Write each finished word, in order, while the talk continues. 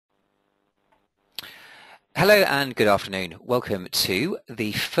Hello and good afternoon. Welcome to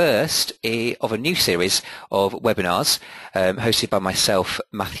the first of a new series of webinars hosted by myself,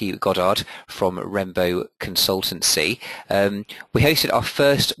 Matthew Goddard from Rhembo Consultancy. We hosted our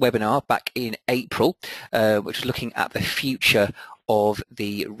first webinar back in April, which was looking at the future of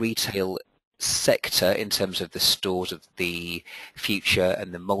the retail sector in terms of the stores of the future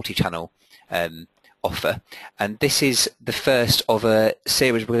and the multi-channel offer, and this is the first of a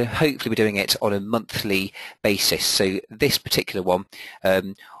series. We're going to hopefully be doing it on a monthly basis. So this particular one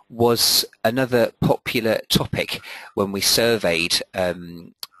was another popular topic when we surveyed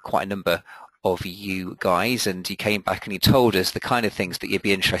quite a number of you guys, and you came back and you told us the kind of things that you'd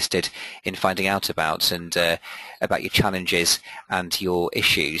be interested in finding out about, and about your challenges and your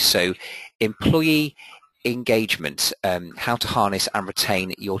issues. So employee engagement, how to harness and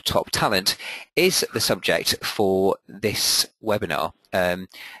retain your top talent, is the subject for this webinar.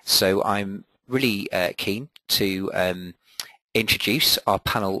 So I'm really keen to introduce our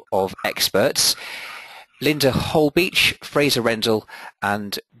panel of experts: Linda Holbeche, Frazer Rendell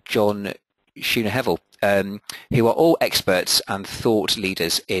and John Schonegevel, who are all experts and thought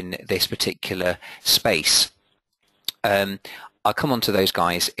leaders in this particular space. I'll come on to those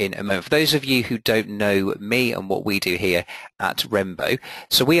guys in a moment. For those of you who don't know me and what we do here at Rhembo,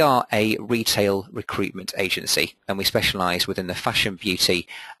 so we are a retail recruitment agency, and we specialise within the fashion, beauty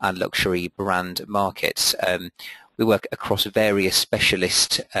and luxury brand markets. We work across various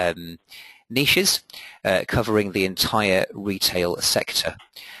specialist niches, covering the entire retail sector.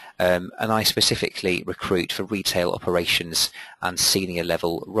 And I specifically recruit for retail operations and senior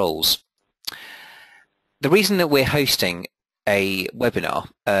level roles. The reason that we're hosting a webinar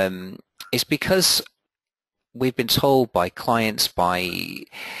is because we've been told by clients, by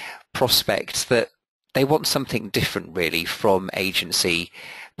prospects, that they want something different really from agency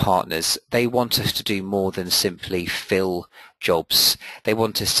partners. They want us to do more than simply fill jobs. They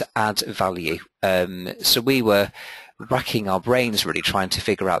want us to add value. So we were racking our brains really trying to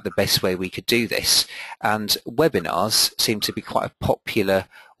figure out the best way we could do this, and webinars seem to be quite a popular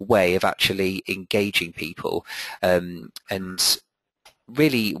way of actually engaging people, and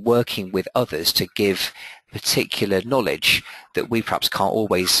really working with others to give particular knowledge that we perhaps can't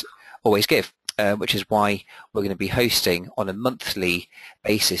always give, which is why we're going to be hosting on a monthly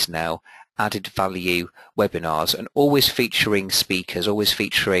basis now added value webinars, and always featuring speakers, always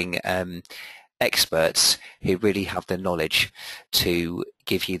featuring experts who really have the knowledge to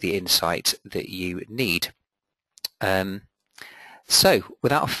give you the insight that you need. So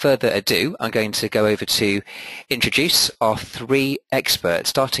without further ado, I'm going to go over to introduce our three experts,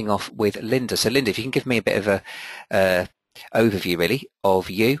 starting off with Linda. So Linda, if you can give me a bit of a overview really of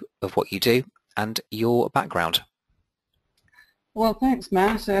you, of what you do and your background. Well, thanks,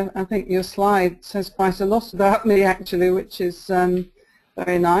 Matt. I think your slide says quite a lot about me actually, which is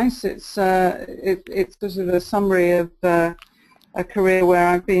very nice. It's sort of a summary of a career where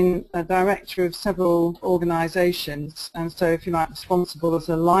I've been a director of several organisations, and so, if you like, responsible as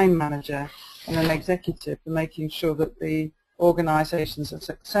a line manager and an executive for making sure that the organisations are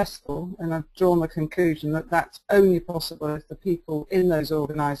successful. And I've drawn the conclusion that that's only possible if the people in those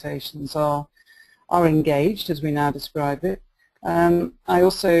organisations are engaged, as we now describe it. I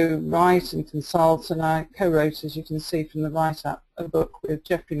also write and consult, and I co-wrote, as you can see from the write-up, a book with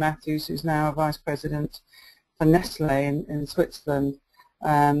Jeffrey Matthews, who's now a Vice President for Nestle in Switzerland,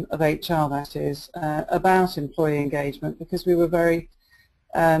 of HR that is, about employee engagement, because we were very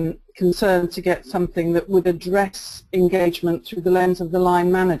concerned to get something that would address engagement through the lens of the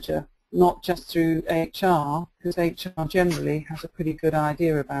line manager, not just through HR, because HR generally has a pretty good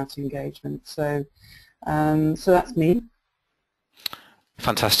idea about engagement. So, so that's me.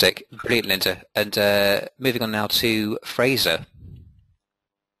 Fantastic, brilliant, Linda. And moving on now to Frazer.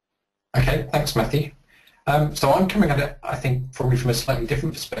 Okay, thanks, Matthew. So I'm coming at it, I think, probably from a slightly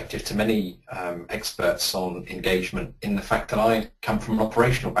different perspective to many experts on engagement, in the fact that I come from an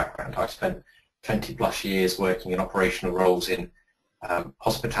operational background. I've spent 20 plus years working in operational roles in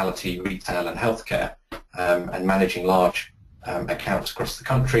hospitality, retail and healthcare, and managing large accounts across the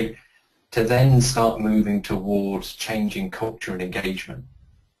country, to then start moving towards changing culture and engagement.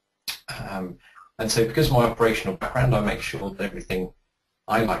 And so because of my operational background, I make sure that everything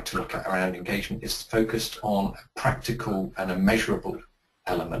I like to look at around engagement is focused on a practical and a measurable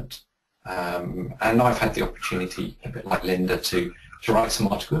element. And I've had the opportunity, a bit like Linda, to write some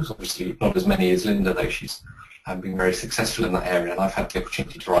articles. Obviously not as many as Linda, though she's been very successful in that area. And I've had the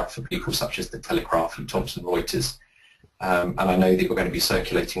opportunity to write for people such as the Telegraph and Thomson Reuters. And I know that we're going to be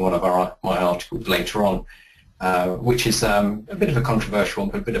circulating one of my articles later on. which is a bit of a controversial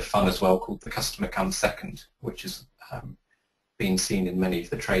one, but a bit of fun as well, called The Customer Comes Second, which has been seen in many of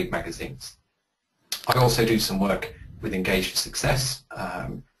the trade magazines. I also do some work with Engage for Success,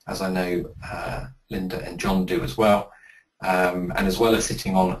 as I know Linda and John do as well, and as well as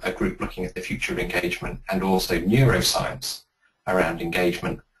sitting on a group looking at the future of engagement and also neuroscience around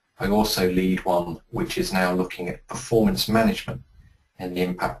engagement, I also lead one which is now looking at performance management and the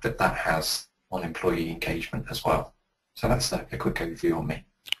impact that that has on employee engagement as well. So that's a quick overview on me.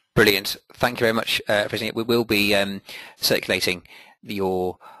 Brilliant. Thank you very much for it. We will be circulating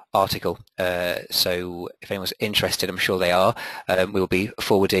your article, so if anyone's interested, I'm sure they are, we'll be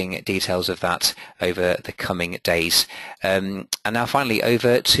forwarding details of that over the coming days. And now finally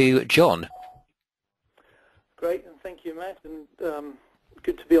over to John. Great, and thank you, Matt, and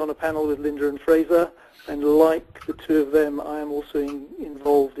good to be on a panel with Linda and Fraser, and like the two of them, I am also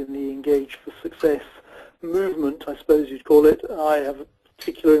involved in the Engage for Success movement, I suppose you'd call it. I have a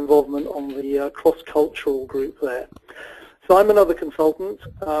particular involvement on the cross-cultural group there. So I'm another consultant.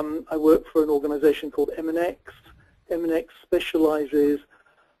 I work for an organization called M&X. M&X specializes,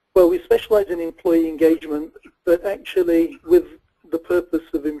 well, we specialize in employee engagement, but actually with the purpose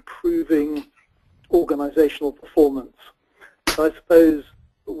of improving organizational performance. So I suppose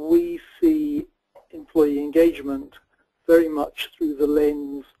we see employee engagement very much through the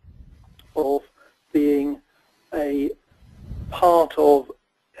lens of being a part of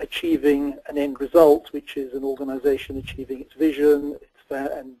achieving an end result, which is an organization achieving its vision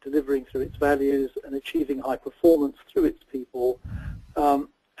and delivering through its values and achieving high performance through its people.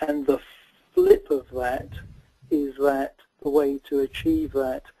 And the flip of that is that the way to achieve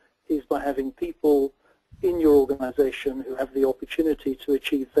that is by having people in your organization who have the opportunity to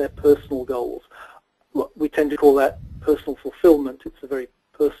achieve their personal goals. We tend to call that personal fulfillment. It's a very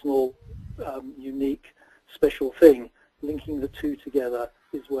personal, unique, special thing. Linking the two together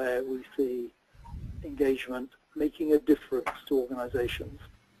is where we see engagement making a difference to organizations.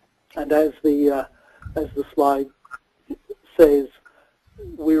 And as the slide says,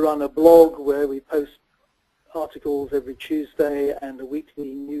 we run a blog where we post articles every Tuesday and a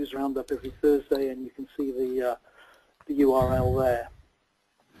weekly news roundup every Thursday, and you can see the URL there.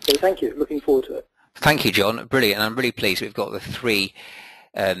 So thank you, looking forward to it. Thank you, John. Brilliant. And I'm really pleased we've got the three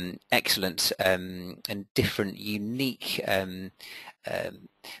excellent and different, unique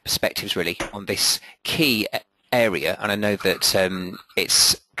perspectives really on this key area, and I know that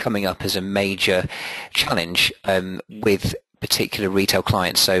it's coming up as a major challenge with particular retail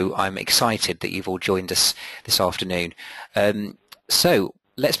clients, so I'm excited that you've all joined us this afternoon. So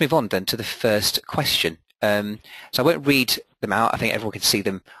let's move on then to the first question. So I won't read them out, I think everyone can see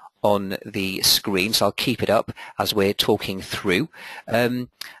them on the screen, so I'll keep it up as we're talking through. And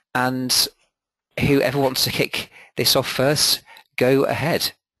whoever wants to kick this off first, go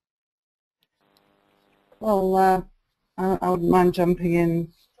ahead. Well, I wouldn't mind jumping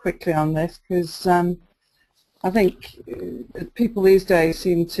in quickly on this, because I think people these days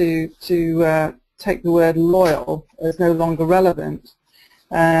seem to take the word loyal as no longer relevant,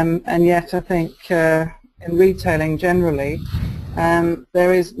 and yet I think in retailing generally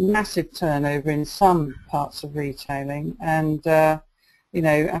there is massive turnover in some parts of retailing, and you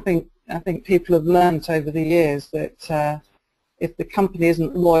know, I think people have learnt over the years that if the company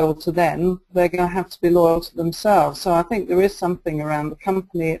isn't loyal to them, they're going to have to be loyal to themselves. So I think there is something around the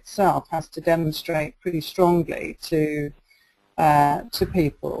company itself has to demonstrate pretty strongly to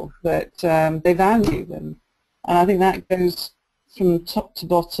people that they value them. And I think that goes from top to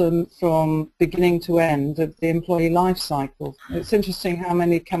bottom, from beginning to end of the employee life cycle. It's interesting how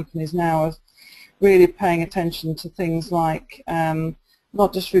many companies now are really paying attention to things like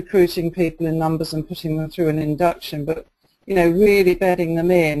not just recruiting people in numbers and putting them through an induction, but you know, really bedding them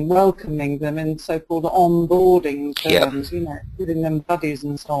in, welcoming them in so-called onboarding terms, you know, giving them buddies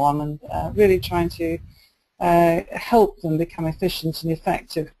and so on, and really trying to help them become efficient and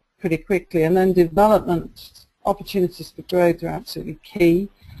effective pretty quickly. And then development opportunities for growth are absolutely key.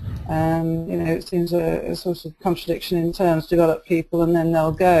 You know, it seems a sort of contradiction in terms, develop people and then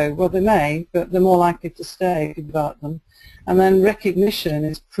they'll go. Well, they may, but they're more likely to stay if you develop them. And then recognition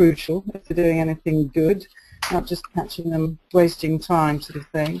is crucial if they're doing anything good, not just catching them wasting time sort of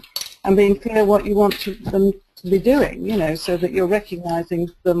thing, and being clear what you want them to be doing, you know, so that you're recognizing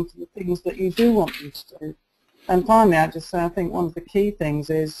them for the things that you do want them to do. And finally, I just say I think one of the key things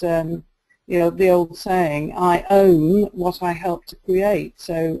is, you know, the old saying, I own what I help to create.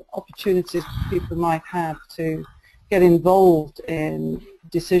 So opportunities people might have to get involved in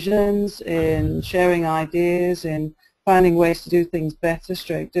decisions, in sharing ideas, in finding ways to do things better,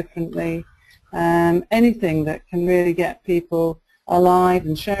 differently, anything that can really get people alive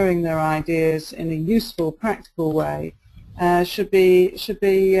and sharing their ideas in a useful, practical way should be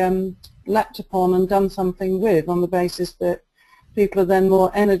leapt upon and done something with, on the basis that people are then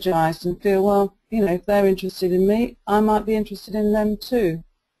more energized and feel, well, you know, if they're interested in me, I might be interested in them too.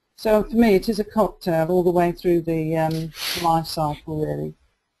 So for me, it is a cocktail all the way through the life cycle, really.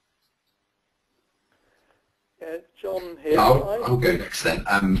 Yeah, John here. I'll go next then.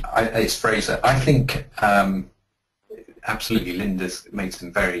 It's Fraser. I think absolutely Linda's made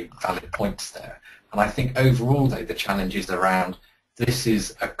some very valid points there. And I think overall, though, the challenge is around this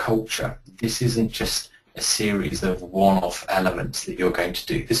is a culture. This isn't just a series of one-off elements that you're going to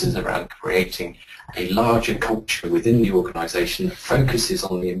do. This is around creating a larger culture within the organisation that focuses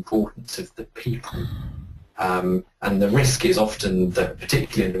on the importance of the people. And the risk is often that,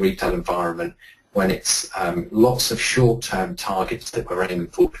 particularly in the retail environment, when it's lots of short-term targets that we're aiming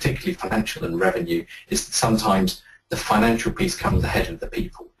for, particularly financial and revenue, is that sometimes the financial piece comes ahead of the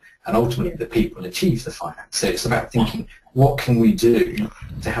people, and ultimately the people achieve the finance. So it's about thinking, what can we do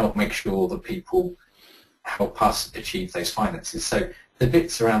to help make sure that people help us achieve those finances? So the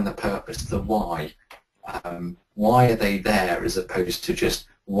bits around the purpose, the why are they there, as opposed to just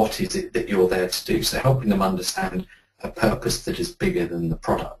what is it that you're there to do? So helping them understand a purpose that is bigger than the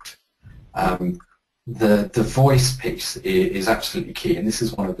product. The voice piece is absolutely key, and this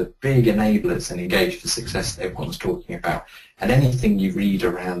is one of the big enablers in Engage for Success that everyone's talking about. And anything you read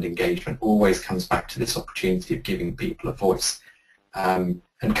around engagement always comes back to this opportunity of giving people a voice. And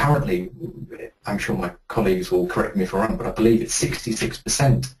currently, I'm sure my colleagues will correct me if I'm wrong, but I believe it's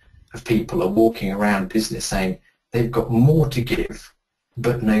 66% of people are walking around business saying they've got more to give,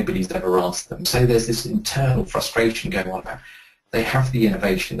 but nobody's ever asked them. So there's this internal frustration going on about, they have the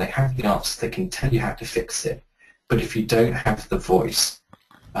innovation, they have the answers, they can tell you how to fix it, but if you don't have the voice,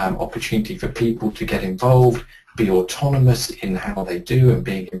 opportunity for people to get involved, be autonomous in how they do and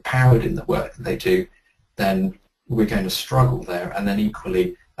being empowered in the work that they do, then we're going to struggle there. And then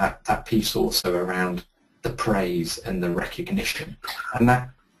equally, that piece also around the praise and the recognition. And that,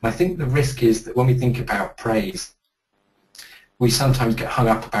 I think the risk is that when we think about praise, we sometimes get hung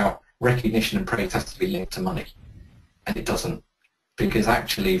up about recognition, and praise has to be linked to money. And it doesn't. Because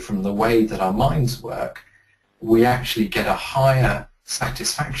actually, from the way that our minds work, we actually get a higher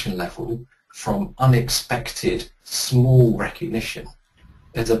satisfaction level from unexpected small recognition,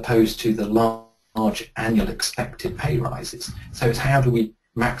 as opposed to the large annual expected pay rises. So it's how do we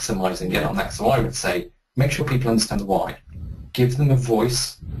maximize and get on that? So I would say, make sure people understand the why. Give them a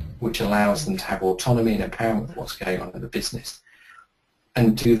voice which allows them to have autonomy and empowerment of what's going on in the business,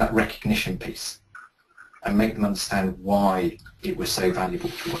 and do that recognition piece and make them understand why it was so valuable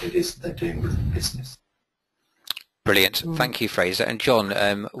to what it is that they're doing with the business. Brilliant. Thank you, Fraser. And John,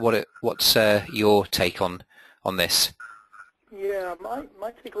 what's your take on this? Yeah,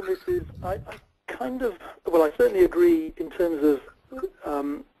 my take on this is I kind of, well, I certainly agree in terms of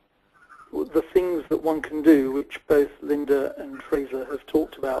the things that one can do, which both Linda and Fraser have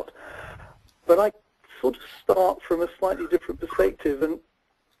talked about. But I sort of start from a slightly different perspective,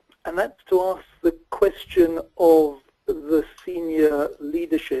 and that's to ask the question of the senior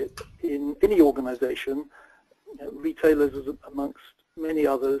leadership in any organization, retailers amongst many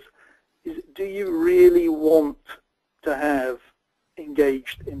others, is, do you really want to have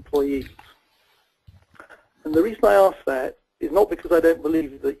engaged employees? And the reason I ask that is not because I don't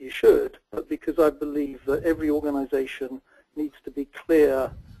believe that you should, but because I believe that every organization needs to be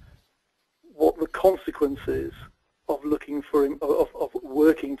clear what the consequences of looking for, of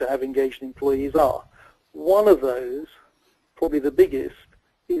working to have engaged employees are. One of those, probably the biggest,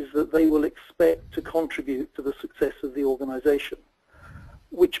 is that they will expect to contribute to the success of the organization,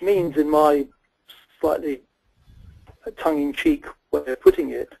 which means, in my slightly tongue-in-cheek way of putting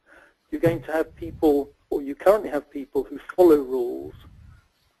it, you're going to have people, or you currently have people, who follow rules,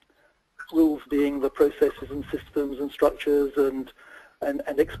 rules being the processes and systems and structures and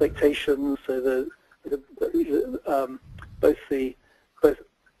expectations, so both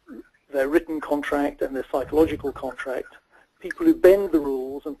their written contract and their psychological contract, people who bend the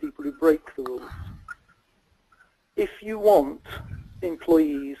rules and people who break the rules. If you want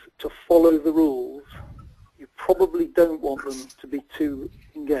employees to follow the rules, you probably don't want them to be too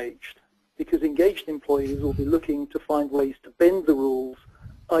engaged, because engaged employees will be looking to find ways to bend the rules,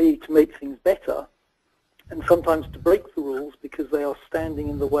 i.e. to make things better, and sometimes to break the rules because they are standing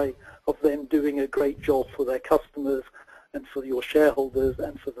in the way of them doing a great job for their customers and for your shareholders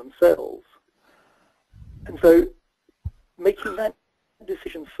and for themselves. And so making that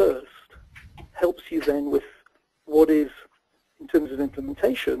decision first helps you then with what is in terms of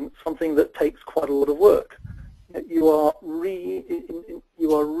implementation, something that takes quite a lot of work. You are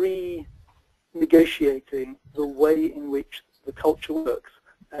renegotiating the way in which the culture works,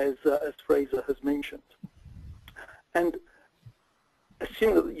 as Frazer has mentioned. And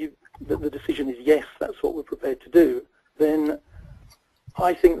assume that the decision is yes, that's what we're prepared to do, then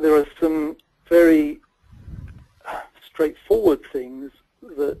I think there are some very straightforward things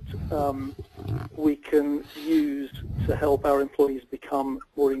that we can use to help our employees become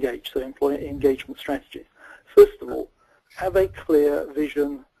more engaged, so employee engagement strategies. First of all, have a clear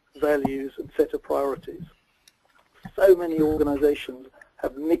vision, values, and set of priorities. So many organizations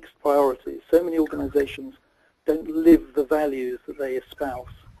have mixed priorities. So many organizations don't live the values that they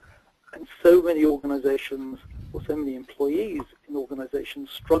espouse. And so many organizations, or so many employees in organizations,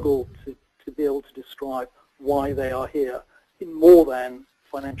 struggle to be able to describe why they are here in more than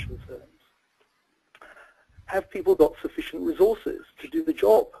financial terms. Have people got sufficient resources to do the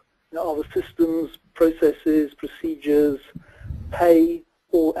job? Are the systems, processes, procedures, pay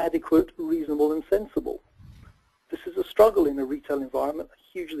all adequate, reasonable, and sensible? This is a struggle in a retail environment, a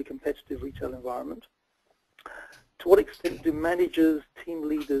hugely competitive retail environment. To what extent do managers, team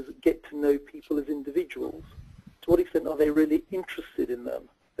leaders get to know people as individuals? To what extent are they really interested in them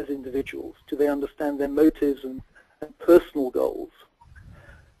as individuals? Do they understand their motives and personal goals?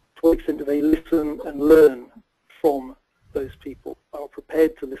 To what extent do they listen and learn from those people, are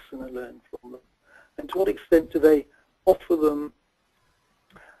prepared to listen and learn from them? And to what extent do they offer them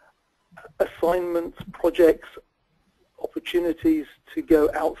assignments, projects, opportunities to go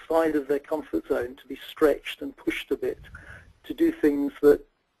outside of their comfort zone, to be stretched and pushed a bit, to do things that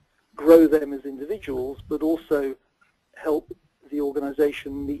grow them as individuals, but also help the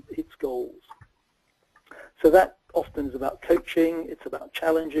organization meet its goals? So that often is about coaching, it's about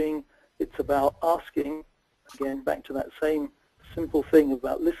challenging, it's about asking, again, back to that same simple thing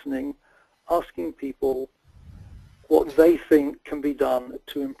about listening, asking people what they think can be done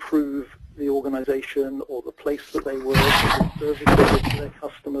to improve the organization or the place that they work, or the service they give to their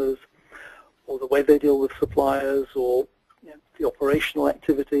customers, or the way they deal with suppliers, or the operational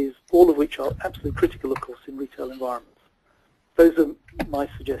activities, all of which are absolutely critical, of course, in retail environments. Those are my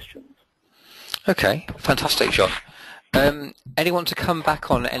suggestions. Okay, fantastic, John. Anyone to come back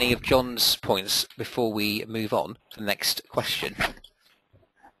on any of John's points before we move on to the next question?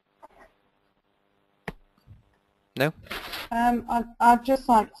 No? I'd just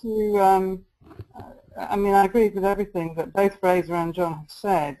like to, I mean, I agree with everything that both Frazer and John have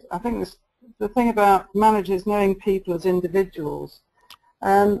said. I think the thing about managers knowing people as individuals,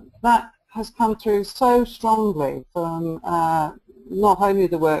 that has come through so strongly from not only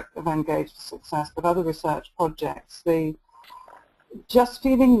the work of Engage for Success, but other research projects. Just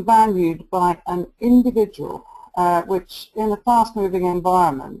feeling valued by an individual, which in a fast-moving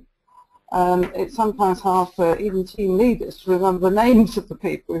environment, it's sometimes hard for even team leaders to remember the names of the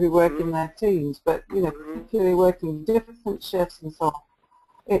people who work in their teams, but particularly working different shifts and so on.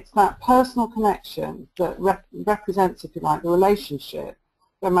 It's that personal connection that represents, if you like, the relationship,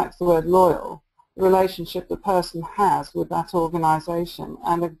 going back to the word loyal, the relationship the person has with that organization.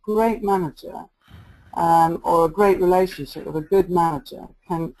 And a great manager or a great relationship with a good manager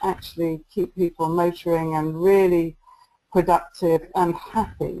can actually keep people motoring and really productive and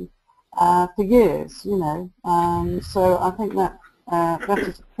happy for years, so I think that that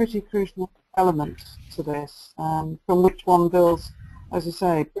is a pretty crucial element to this, from which one builds, as you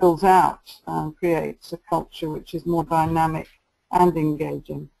say, builds out and creates a culture which is more dynamic and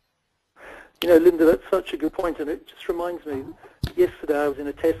engaging. Linda, that's such a good point, and it just reminds me, yesterday I was in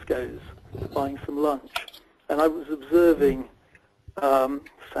a Tesco's buying some lunch, and I was observing,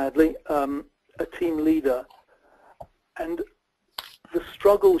 sadly, a team leader, and the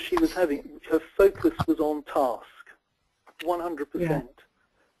struggle she was having, her focus was on task, 100%.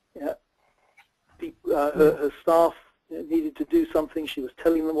 Yeah. Her staff needed to do something. She was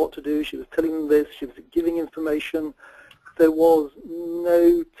telling them what to do. She was telling them this. She was giving information. There was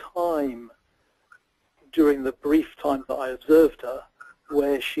no time during the brief time that I observed her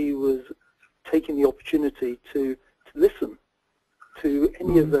where she was taking the opportunity to listen to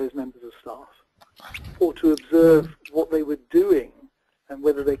any of those members of staff, or to observe what they were doing and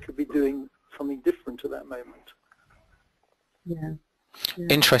whether they could be doing something different at that moment. Yeah.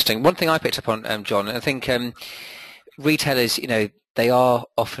 Interesting. One thing I picked up on, John, I think retailers, they are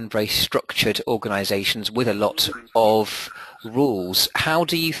often very structured organisations with a lot of rules. How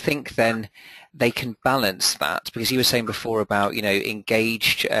do you think then they can balance that? Because you were saying before about,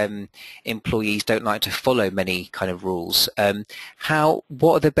 engaged employees don't like to follow many kind of rules. What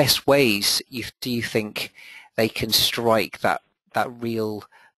are the best ways do you think they can strike that real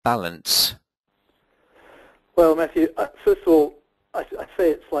balance? Well, Matthew, first of all, I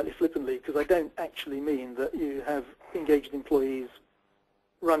say it slightly flippantly because I don't actually mean that you have engaged employees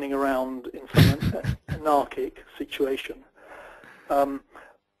running around in some anarchic situation. So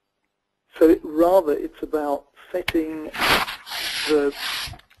rather, it's about setting the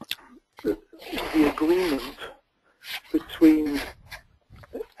agreement between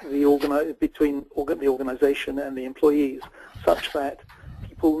the organisation and the employees, such that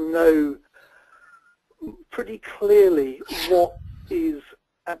people know pretty clearly what is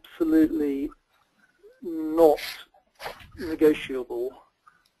absolutely not negotiable,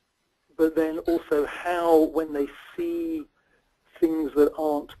 but then also how, when they see things that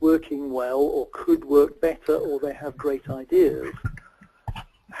aren't working well or could work better, or they have great ideas,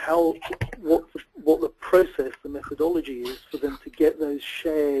 what the process, the methodology is for them to get those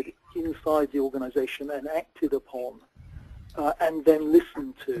shared inside the organisation and acted upon, and then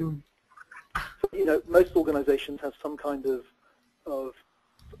listened to. So, you know, most organisations have some kind of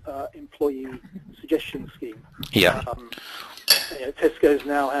employee suggestion scheme. Yeah. You know, Tesco's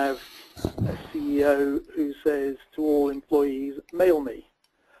now have a CEO who says to all employees, mail me,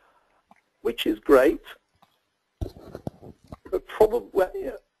 which is great, but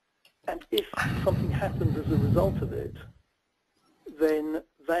probably, and if something happens as a result of it, then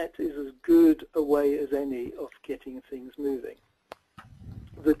that is as good a way as any of getting things moving.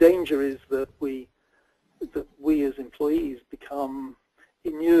 The danger is that we as employees become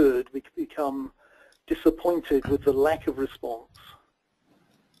inured, we become disappointed with the lack of response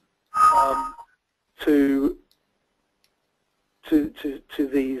to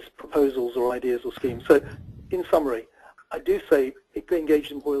these proposals or ideas or schemes. So, in summary, I do say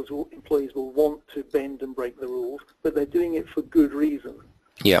engaged employees will want to bend and break the rules, but they're doing it for good reason.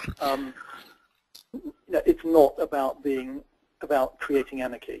 Yeah. It's not about creating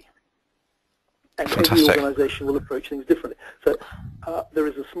anarchy. And Fantastic. every organisation will approach things differently. So there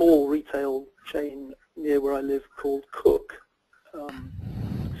is a small retail chain near where I live called Cook,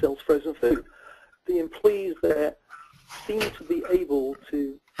 sells frozen food. The employees there seem to be able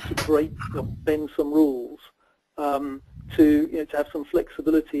to break or bend some rules, to have some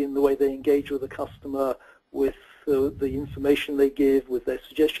flexibility in the way they engage with the customer, with the information they give, with their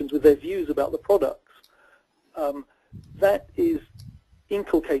suggestions, with their views about the products. That is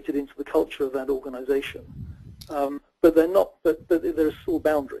inculcated into the culture of that organisation, but they're not. But there are still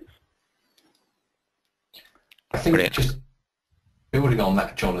boundaries. I think Brilliant. Just building on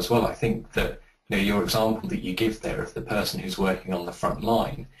that, John, as well, I think that your example that you give there of the person who's working on the front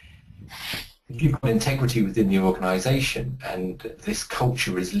line, if you've got integrity within the organisation and this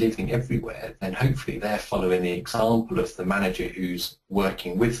culture is living everywhere, then hopefully they're following the example of the manager who's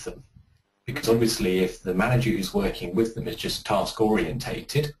working with them. Because obviously if the manager who's working with them is just task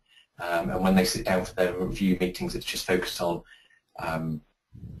orientated, and when they sit down for their review meetings it's just focused on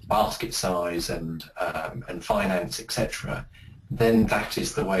basket size and finance, etc., then that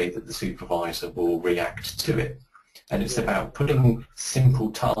is the way that the supervisor will react to it. And it's about putting simple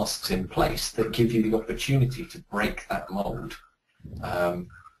tasks in place that give you the opportunity to break that mold.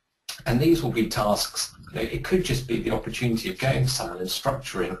 And these will be tasks, it could just be the opportunity of going to someone and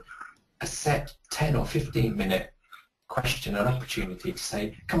structuring a set 10 or 15 minute question, an opportunity to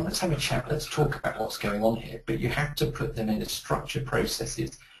say, come on, let's have a chat, let's talk about what's going on here. But you have to put them in structured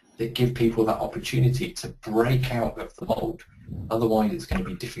processes that give people that opportunity to break out of the mold. Otherwise it's going to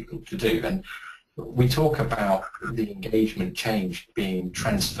be difficult to do. And we talk about the engagement change being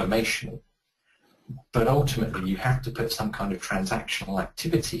transformational, but ultimately you have to put some kind of transactional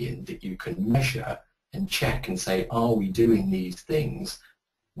activity in that you can measure and check and say, are we doing these things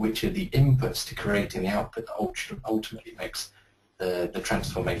which are the inputs to creating the output that ultimately makes the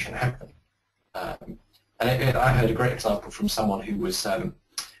transformation happen. And I heard a great example from someone who was the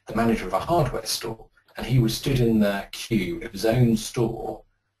manager of a hardware store, and he was stood in the queue of his own store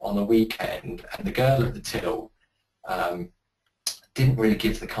on a weekend, and the girl at the till didn't really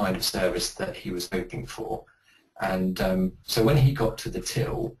give the kind of service that he was hoping for. And so when he got to the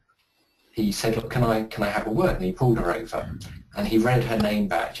till, he said, look, can I have a word? And he pulled her over, and he read her name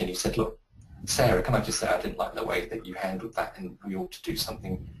badge, and he said, look, Sarah, can I just say I didn't like the way that you handled that, and we ought to do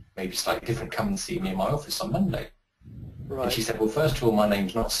something maybe slightly different. Come and see me in my office on Monday. Right. And she said, well, first of all, my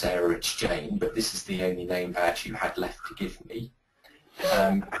name's not Sarah, it's Jane, but this is the only name badge you had left to give me.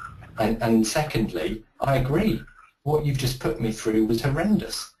 And secondly, I agree. What you've just put me through was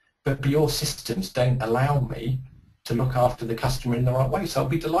horrendous, but your systems don't allow me to look after the customer in the right way, so I'll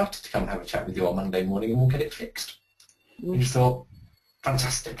be delighted to come and have a chat with you on Monday morning and we'll get it fixed. And you thought,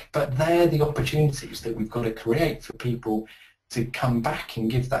 fantastic. But they're the opportunities that we've got to create for people to come back and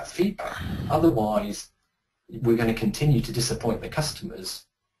give that feedback. Otherwise, we're going to continue to disappoint the customers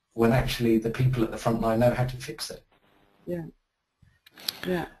when actually the people at the front line know how to fix it. Yeah.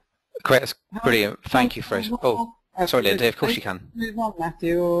 Yeah. Great, that's brilliant. Thank you, Frazer. Oh, sorry, Linda. Of course you can. Move on,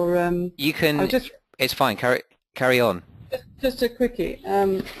 Matthew, or you can. It's fine. Carry on. Just a quickie.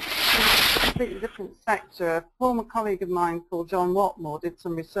 In a completely different sector, a former colleague of mine called John Watmore did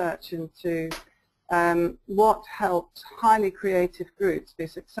some research into what helped highly creative groups be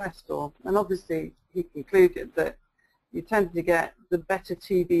successful, and obviously he concluded that you tended to get the better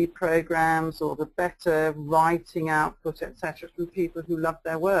TV programs or the better writing output, etc., from people who loved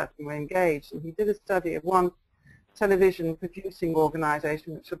their work and were engaged. And he did a study of one television producing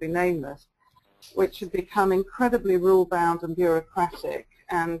organisation, which will be nameless, which had become incredibly rule-bound and bureaucratic,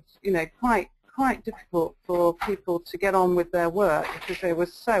 and quite difficult for people to get on with their work because they were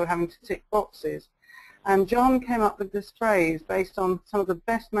so having to tick boxes. And John came up with this phrase based on some of the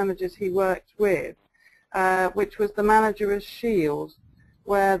best managers he worked with, which was the manager as shield,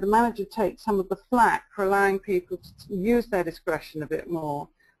 where the manager takes some of the flak for allowing people to use their discretion a bit more,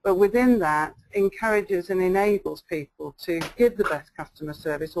 but within that encourages and enables people to give the best customer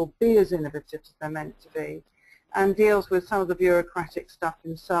service or be as innovative as they're meant to be, and deals with some of the bureaucratic stuff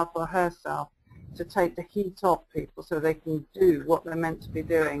himself or herself to take the heat off people so they can do what they're meant to be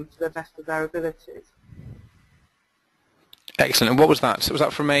doing to the best of their abilities. Excellent. And what was that? So was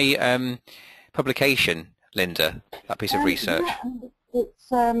that from a publication, Linda, that piece of research? Yeah, it's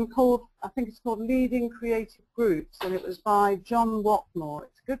called, I think it's called Leading Creative Groups, and it was by John Watmore.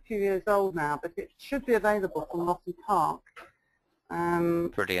 It's a good few years old now, but it should be available from Rocky Park.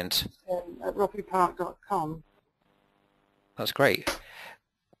 Brilliant. At rockypark.com. That's great.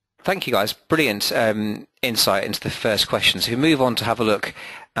 Thank you, guys. Brilliant insight into the first question. So we move on to have a look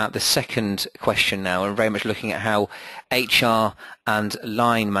at the second question now, and very much looking at how HR and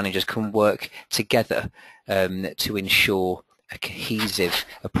line managers can work together to ensure a cohesive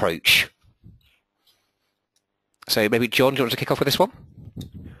approach. So maybe John, do you want to kick off with this one?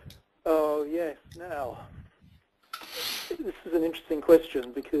 Oh yes. Now, this is an interesting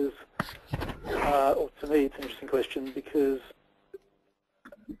question because, or to me, it's an interesting question because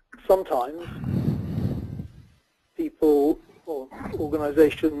sometimes people or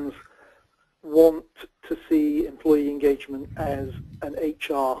organizations want to see employee engagement as an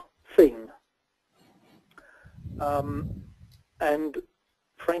HR thing. And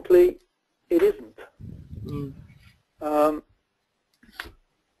frankly, it isn't.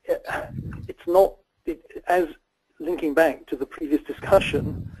 It's not, as linking back to the previous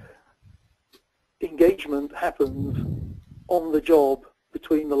discussion, engagement happens on the job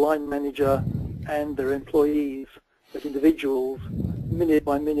between the line manager and their employees as individuals, minute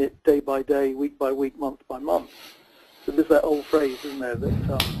by minute, day by day, week by week, month by month. So there's that old phrase, isn't there,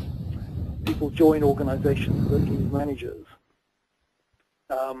 that people join organizations that need managers.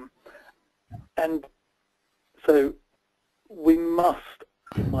 And so we must,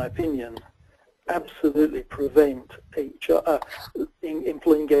 in my opinion, absolutely prevent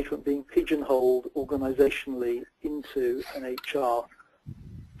employee engagement being pigeonholed organizationally into an HR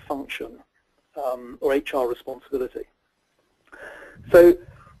function or HR responsibility. So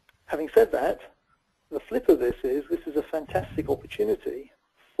having said that, the flip of this is a fantastic opportunity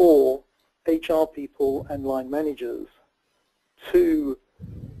for HR people and line managers to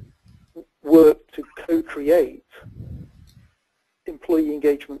work to co-create employee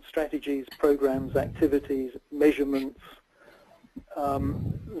engagement strategies, programs, activities, measurements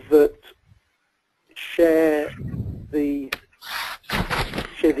that share the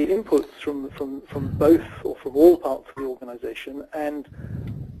inputs from both or from all parts of the organization, and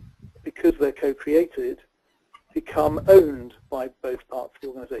because they're co-created, become owned by both parts of the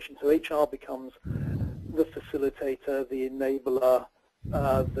organization. So HR becomes the facilitator, the enabler,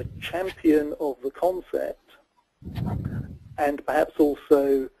 the champion of the concept, and perhaps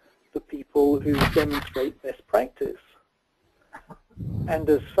also the people who demonstrate best practice. And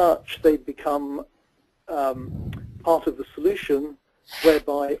as such, they become part of the solution,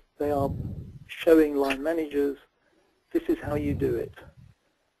 whereby they are showing line managers, this is how you do it,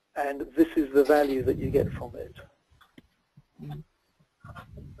 and this is the value that you get from it.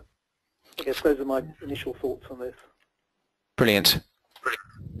 I guess those are my initial thoughts on this. Brilliant.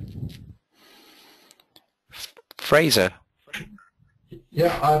 Frazer.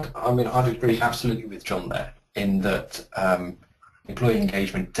 Yeah, I'd agree absolutely with John there, in that employee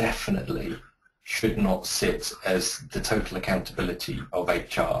engagement definitely should not sit as the total accountability of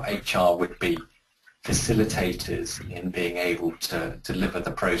HR. HR would be facilitators in being able to deliver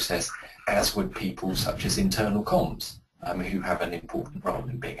the process, as would people such as internal comms. who have an important role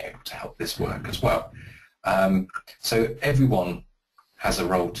in being able to help this work as well. So everyone has a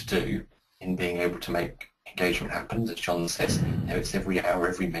role to do in being able to make engagement happen. As John says, it's every hour,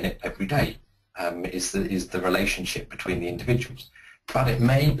 every minute, every day is the relationship between the individuals. But it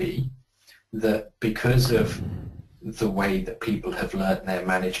may be that because of the way that people have learnt their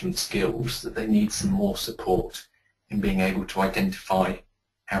management skills, that they need some more support in being able to identify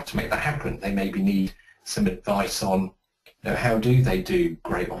how to make that happen. They maybe need some advice on how do they do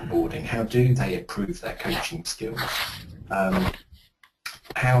great onboarding, how do they improve their coaching skills,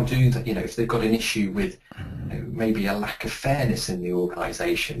 how do they, if they've got an issue with maybe a lack of fairness in the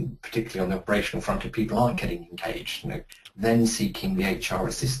organisation, particularly on the operational front, if people aren't getting engaged, then seeking the HR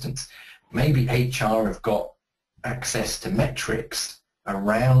assistance. Maybe HR have got access to metrics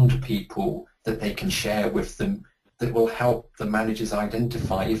around people that they can share with them that will help the managers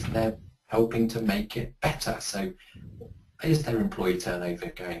identify if they're helping to make it better. So is their employee turnover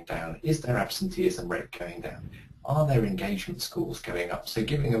going down? Is their absenteeism rate going down? Are their engagement scores going up? So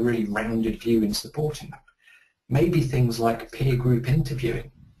giving a really rounded view in supporting them. Maybe things like peer group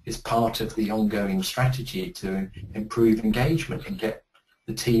interviewing is part of the ongoing strategy to improve engagement and get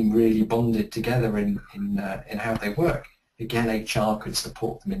the team really bonded together in how they work. Again, HR could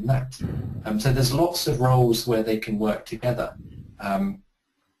support them in that. So there's lots of roles where they can work together,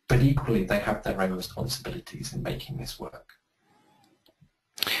 but equally they have their own responsibilities in making this work.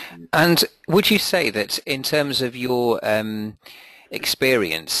 And would you say that in terms of your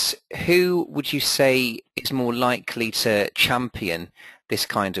experience, who would you say is more likely to champion this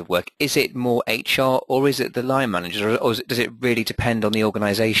kind of work? Is it more HR or is it the line manager, or does it really depend on the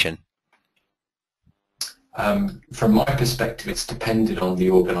organisation? From my perspective, it's dependent on the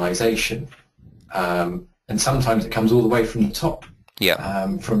organisation, and sometimes it comes all the way from the top,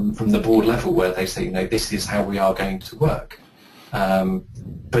 from the board level, where they say, this is how we are going to work.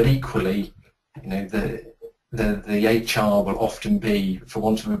 But equally, the HR will often be, for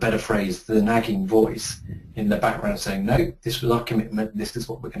want of a better phrase, the nagging voice in the background saying, no, this was our commitment, this is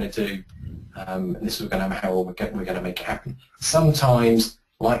what we're going to do, and this is how we're going to make it happen. Sometimes,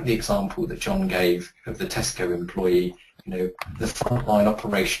 like the example that John gave of the Tesco employee, the frontline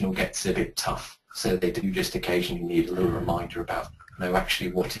operational gets a bit tough, so they do just occasionally need a little reminder about,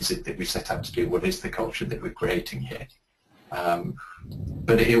 actually, what is it that we set out to do? What is the culture that we're creating here?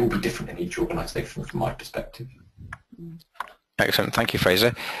 But it will be different in each organisation from my perspective. Excellent, thank you,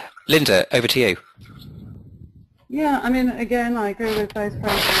 Fraser. Linda, over to you. Yeah, again, I agree with both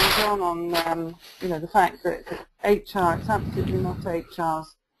Fraser and John on, the fact that HR, it's absolutely not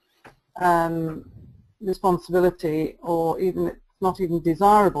HR's responsibility, or even it's not even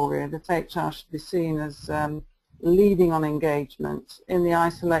desirable, really, that HR should be seen as leading on engagement in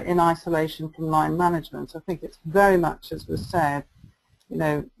isolation from line management. I think it's very much, as was said,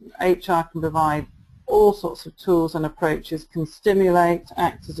 HR can provide all sorts of tools and approaches, can stimulate,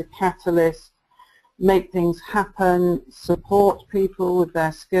 act as a catalyst, make things happen, support people with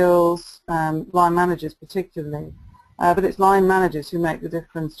their skills, line managers particularly. But it's line managers who make the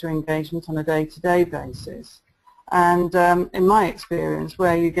difference to engagement on a day-to-day basis. And in my experience,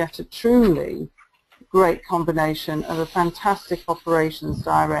 where you get a truly great combination of a fantastic operations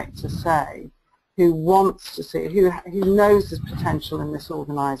director, say, who wants to see, who knows there's potential in this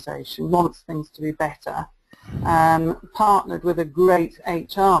organisation, wants things to be better, partnered with a great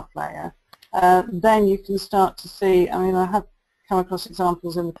HR player, then you can start to see, I have come across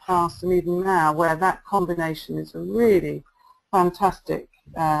examples in the past and even now where that combination is a really fantastic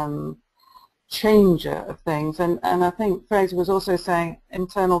changer of things. And I think Fraser was also saying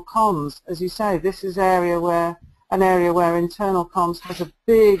internal comms. As you say, this is an area where internal comms has a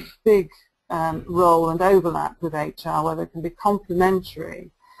big role and overlap with HR, where there can be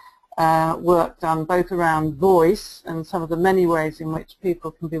complementary work done both around voice and some of the many ways in which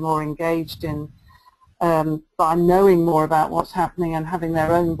people can be more engaged in by knowing more about what's happening and having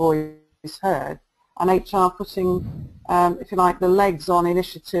their own voice heard, and HR putting, if you like, the legs on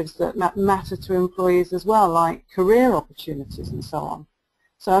initiatives that matter to employees as well, like career opportunities and so on.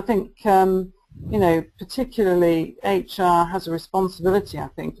 So I think, particularly HR has a responsibility, I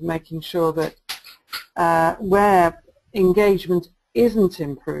think, in making sure that where engagement isn't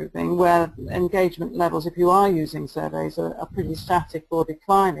improving, where engagement levels, if you are using surveys, are pretty static or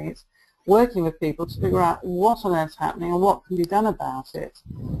declining, it's working with people to figure out what on earth's happening and what can be done about it,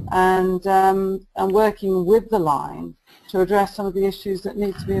 and working with the line to address some of the issues that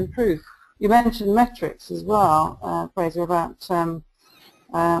need to be improved. You mentioned metrics as well, Fraser, about,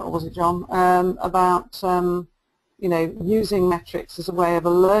 or was it John, about using metrics as a way of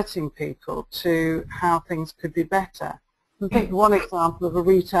alerting people to how things could be better. can think of one example of a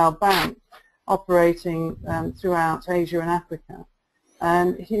retail bank operating throughout Asia and Africa,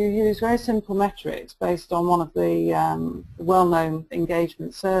 and who use very simple metrics based on one of the well-known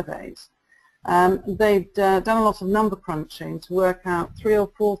engagement surveys. They'd done a lot of number crunching to work out 3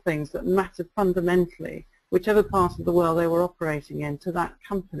 or 4 things that mattered fundamentally, whichever part of the world they were operating in, to that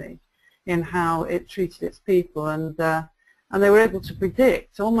company in how it treated its people, and they were able to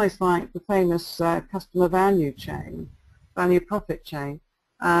predict, almost like the famous customer value profit chain.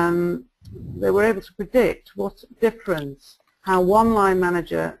 They were able to predict what difference, how one line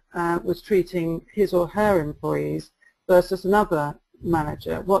manager was treating his or her employees versus another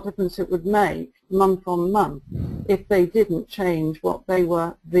manager, what difference it would make month on month if they didn't change what they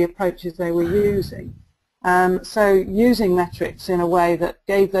were, the approaches they were using. So using metrics in a way that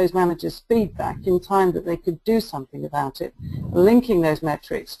gave those managers feedback in time that they could do something about it, linking those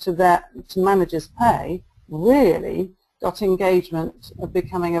metrics to managers' pay, really got engagement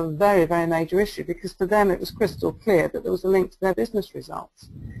becoming a very, very major issue, because for them it was crystal clear that there was a link to their business results.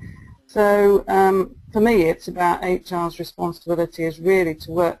 So for me, it's about HR's responsibility is really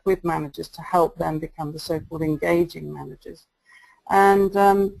to work with managers to help them become the so-called engaging managers. And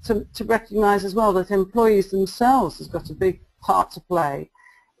to recognise as well that employees themselves has got a big part to play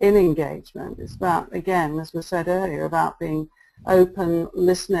in engagement. It's about, again, as we said earlier, about being open,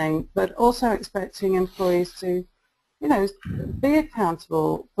 listening, but also expecting employees to, you know, be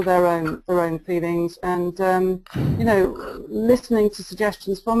accountable for their own feelings, and you know, listening to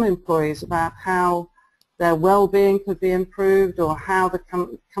suggestions from employees about how their well-being could be improved, or how the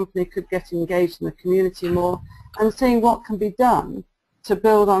company could get engaged in the community more, and seeing what can be done to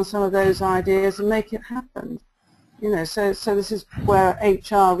build on some of those ideas and make it happen. You know, so this is where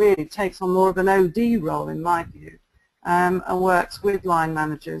HR really takes on more of an OD role, in my view, and works with line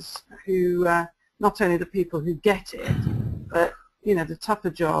managers who, not only the people who get it, but, you know, the tougher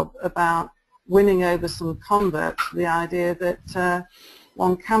job about winning over some converts to the idea that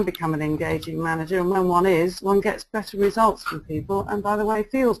one can become an engaging manager, and when one is, one gets better results from people, and by the way,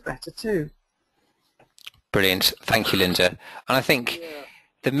 feels better too. Brilliant. Thank you, Linda. And I think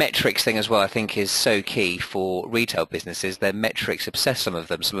the metrics thing as well, I think, is so key for retail businesses. They're metrics obsessed, some of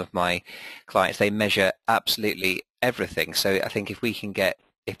them. Some of my clients, they measure absolutely everything. So I think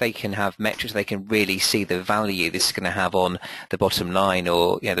if they can have metrics, they can really see the value this is going to have on the bottom line,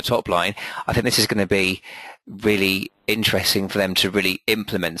 or, you know, the top line. I think this is going to be really interesting for them to really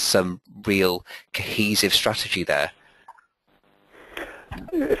implement some real cohesive strategy there.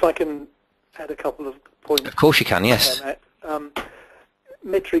 If I can add a couple of points. Of course you can, yes.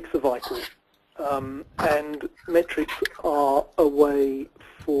 Metrics are vital, and metrics are a way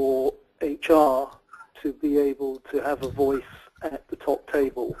for HR to be able to have a voice at the top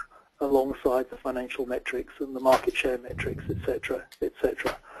table alongside the financial metrics and the market share metrics, etc.,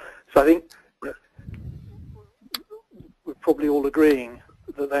 etc. So I think, you know, we're probably all agreeing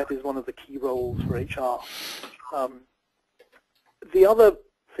that that is one of the key roles for HR. The other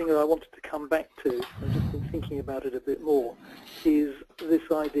thing that I wanted to come back to, I've just been thinking about it a bit more, is this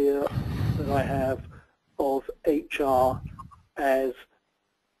idea that I have of HR as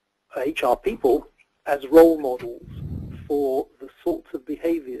HR people as role models for the sorts of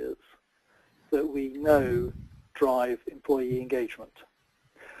behaviors that we know drive employee engagement.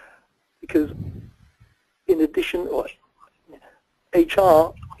 Because in addition,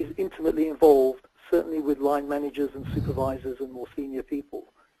 HR is intimately involved, certainly with line managers and supervisors and more senior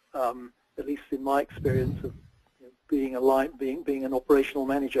people. At least in my experience of, you know, being an operational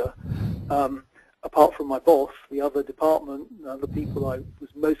manager, apart from my boss, the other department, the people I was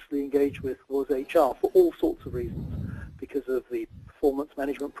mostly engaged with was HR, for all sorts of reasons, because of the performance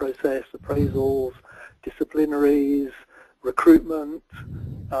management process, appraisals, disciplinaries, recruitment,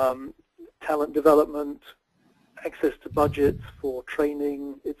 talent development, access to budgets for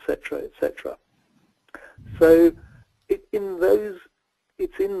training, etc., etc. So it's in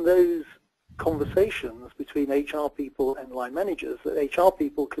those conversations between HR people and line managers that HR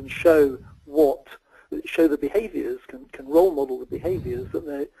people can show the behaviors, can role model the behaviors that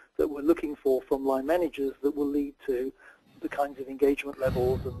we're looking for from line managers that will lead to the kinds of engagement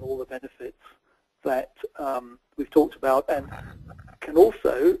levels and all the benefits that we've talked about, and can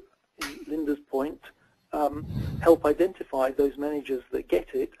also, in Linda's point, help identify those managers that get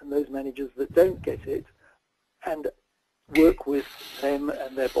it and those managers that don't get it, and work with them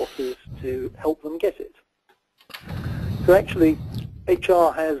and their bosses to help them get it. So actually,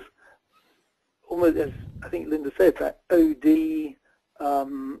 HR has almost, as I think Linda said, that OD,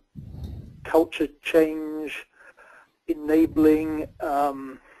 culture change, enabling,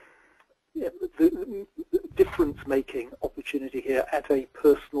 the difference-making opportunity here at a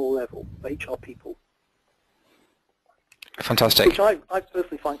personal level for HR people. Fantastic. Which I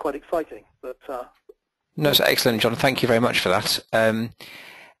personally find quite exciting. But no, it's excellent, John. Thank you very much for that.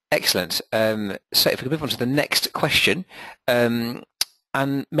 Excellent. So if we can move on to the next question,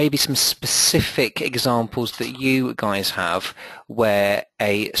 and maybe some specific examples that you guys have where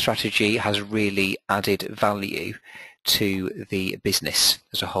a strategy has really added value to the business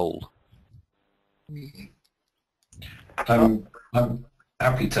as a whole. I'm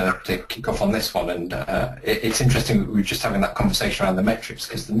happy to kick off on this one, and it's interesting that we were just having that conversation around the metrics,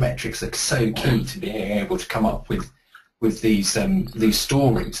 because the metrics are so key to being able to come up with these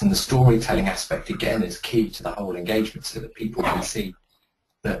stories, and the storytelling aspect again is key to the whole engagement, so that people can see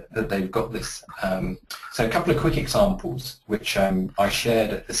that they've got this. So a couple of quick examples which I shared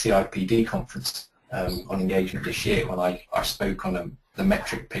at the CIPD conference on engagement this year when I spoke on the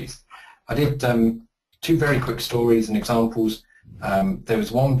metric piece. I did two very quick stories and examples. There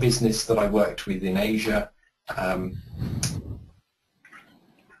was one business that I worked with in Asia.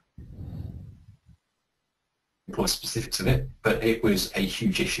 Employ specifics of it, but it was a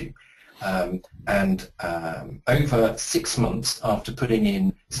huge issue. Over 6 months after putting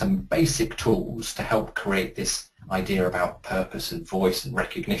in some basic tools to help create this idea about purpose and voice and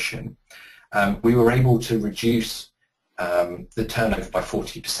recognition, we were able to reduce the turnover by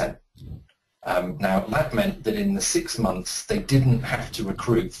 40%. Now that meant that in the 6 months they didn't have to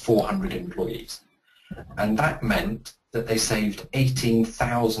recruit 400 employees, and that meant that they saved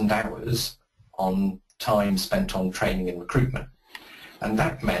 18,000 hours on time spent on training and recruitment. And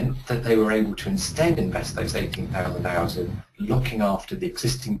that meant that they were able to instead invest those 18,000 hours in looking after the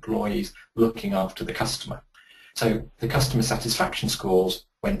existing employees, looking after the customer. So the customer satisfaction scores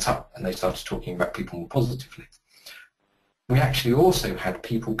went up, and they started talking about people more positively. We actually also had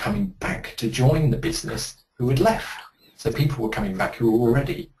people coming back to join the business who had left. So people were coming back who were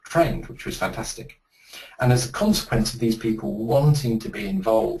already trained, which was fantastic. And as a consequence of these people wanting to be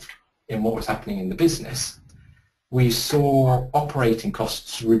involved in what was happening in the business, we saw operating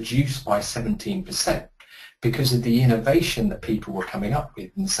costs reduced by 17% because of the innovation that people were coming up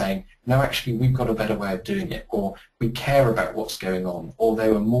with and saying, no, actually, we've got a better way of doing it, or we care about what's going on, or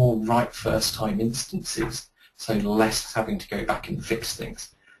there were more right first-time instances, so less having to go back and fix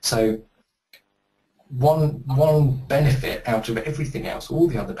things. So one benefit out of everything else, all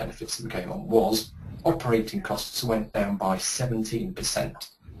the other benefits that were going on, was operating costs went down by 17%.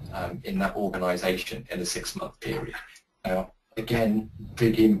 In that organisation in a 6-month period. Now, again,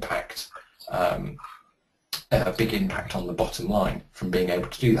 big impact on the bottom line from being able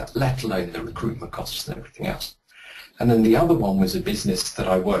to do that, let alone the recruitment costs and everything else. And then the other one was a business that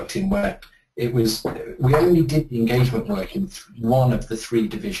I worked in where it was, we only did the engagement work in one of the 3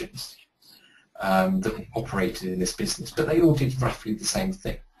 divisions that operated in this business, but they all did roughly the same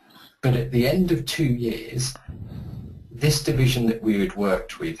thing. But at the end of 2 years, this division that we had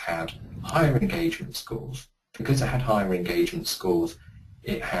worked with had higher engagement scores. Because it had higher engagement scores,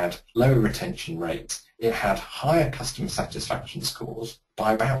 it had lower retention rates, it had higher customer satisfaction scores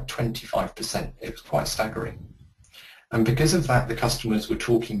by about 25%. It was quite staggering. And because of that, the customers were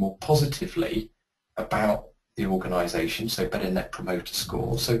talking more positively about the organisation, so better net promoter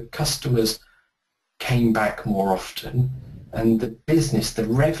score. So customers came back more often, and the business, the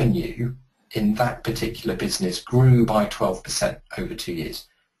revenue in that particular business grew by 12% over 2 years.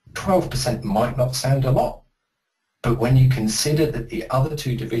 12% might not sound a lot, but when you consider that the other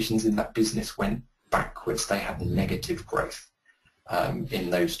 2 divisions in that business went backwards, they had negative growth in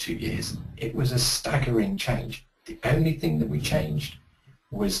those 2 years. It was a staggering change. The only thing that we changed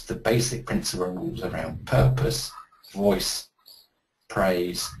was the basic principles around purpose, voice,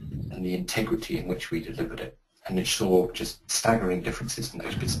 praise, and the integrity in which we delivered it. And it saw just staggering differences in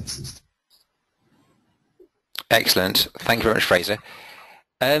those businesses. Excellent. Thank you very much, Fraser.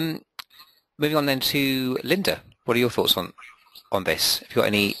 Moving on then to Linda. What are your thoughts on this? Have you got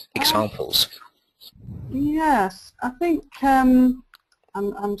any examples? Yes, I think I'm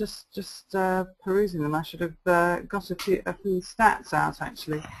just perusing them. I should have got a few stats out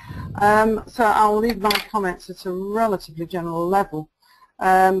actually. So I'll leave my comments at a relatively general level.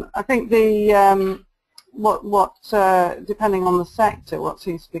 I think the depending on the sector, what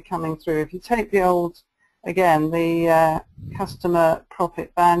seems to be coming through. If you take the old, again, the customer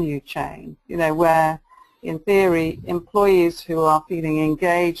profit value chain, you know, where in theory employees who are feeling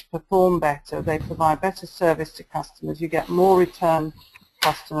engaged perform better, they provide better service to customers, you get more return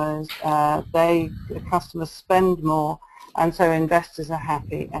customers, the customers spend more, and so investors are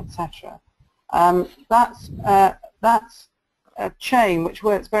happy, etc. That's a chain which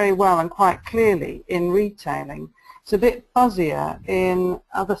works very well and quite clearly in retailing. It's a bit fuzzier in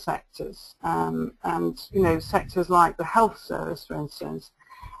other sectors, and sectors like the health service, for instance.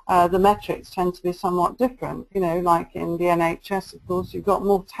 The metrics tend to be somewhat different. Like in the NHS, of course, you've got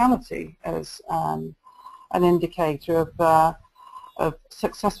mortality as an indicator of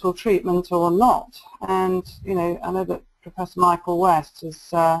successful treatment or not. And I know that Professor Michael West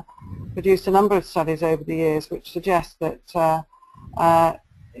has produced a number of studies over the years which suggest that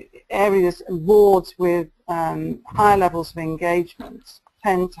areas and wards with higher levels of engagement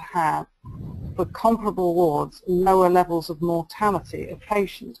tend to have, for comparable wards, lower levels of mortality of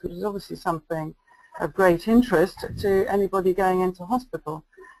patients, which is obviously something of great interest to anybody going into hospital.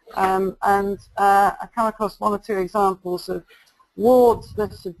 I come across one or two examples of wards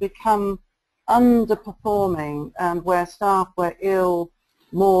that have become underperforming and where staff were ill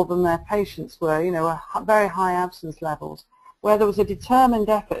more than their patients were, very high absence levels, where there was a determined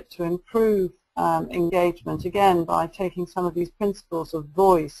effort to improve engagement, again, by taking some of these principles of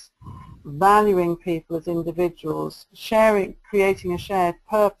voice, valuing people as individuals, creating a shared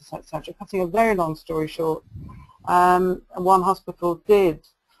purpose, etc. Cutting a very long story short, one hospital did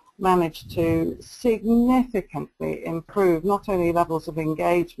manage to significantly improve not only levels of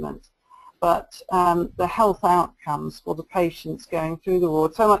engagement, but the health outcomes for the patients going through the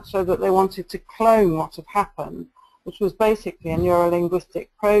ward, so much so that they wanted to clone what had happened, which was basically a neuro-linguistic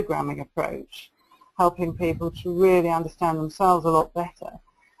programming approach, helping people to really understand themselves a lot better,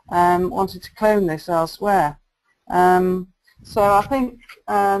 wanted to clone this elsewhere. So I think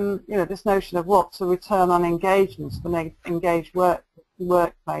this notion of what's the return on engagement for an engaged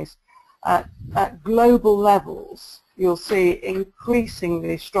workplace, at global levels, you'll see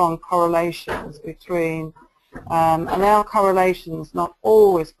increasingly strong correlations between, and they are correlations, not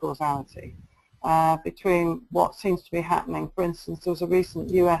always causality, between what seems to be happening. For instance, there was a recent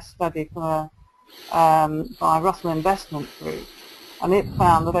US study by Russell Investment Group, and it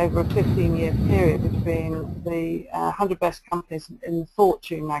found that over a 15-year period between the 100 best companies in the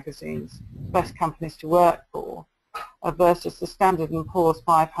Fortune magazine's best companies to work for versus the Standard & Poor's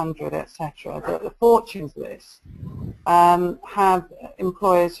 500, etc., that the Fortune's list have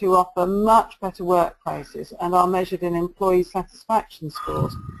employers who offer much better workplaces and are measured in employee satisfaction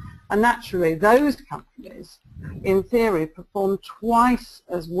scores. And naturally, those companies, in theory, perform twice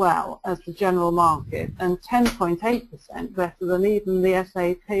as well as the general market and 10.8% better than even the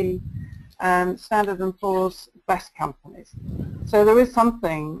SAP Standard & Poor's best companies. So there is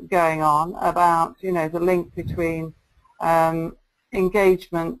something going on about, the link between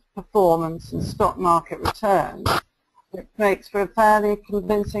engagement, performance, and stock market returns. It makes for a fairly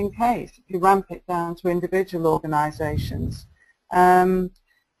convincing case if you ramp it down to individual organisations. I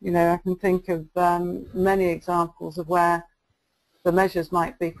can think of many examples of where the measures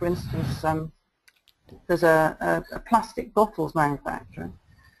might be, for instance, there's a plastic bottles manufacturer,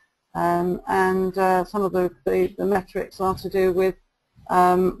 and some of the metrics are to do with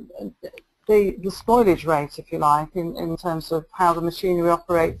the spoilage rate, if you like, in terms of how the machinery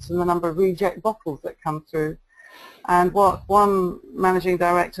operates and the number of reject bottles that come through. And what one managing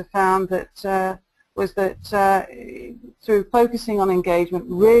director found that was that through focusing on engagement,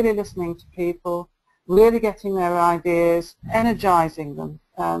 really listening to people, really getting their ideas, energizing them,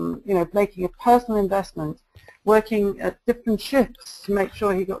 making a personal investment, working at different shifts to make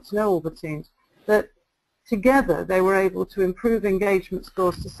sure he got to know all the teams, that together they were able to improve engagement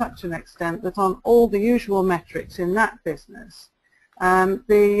scores to such an extent that on all the usual metrics in that business,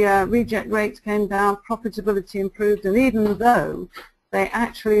 the reject rates came down, profitability improved, and even though they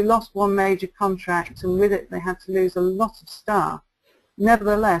actually lost one major contract and with it they had to lose a lot of staff,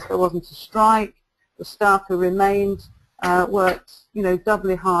 nevertheless there wasn't a strike. The staff who remained worked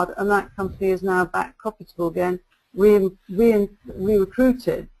doubly hard, and that company is now back profitable again,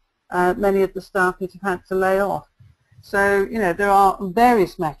 re-recruited many of the staff that have had to lay off. So there are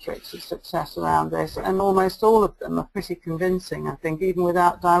various metrics of success around this, and almost all of them are pretty convincing, I think, even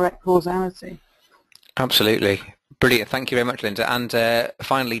without direct causality. Absolutely. Brilliant. Thank you very much, Linda. And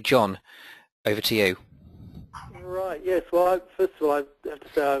finally, John, over to you. Right, yes. Well, first of all, I have to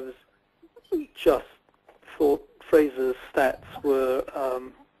say I was just thought Frazer's stats were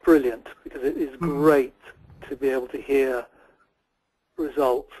brilliant, because it is great to be able to hear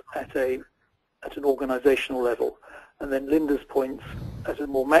results at an organizational level. And then Linda's points at a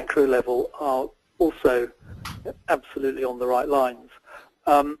more macro level are also absolutely on the right lines.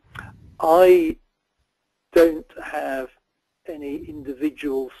 I don't have any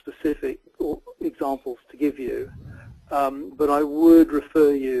individual specific examples to give you, but I would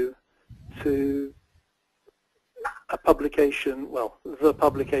refer you to a publication, well, the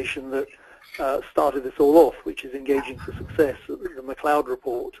publication that started this all off, which is Engaging for Success, the McLeod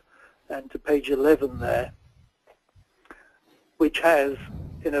report, and to page 11 there, which has,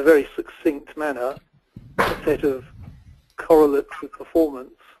 in a very succinct manner, a set of correlates with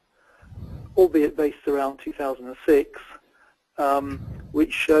performance, albeit based around 2006,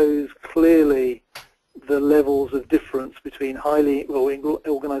 which shows clearly the levels of difference between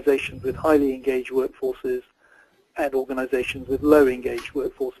organizations with highly engaged workforces and organizations with low engaged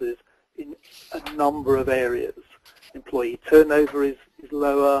workforces in a number of areas. Employee turnover is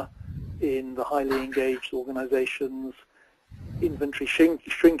lower in the highly engaged organizations, inventory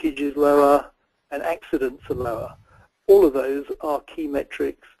shrinkage is lower, and accidents are lower. All of those are key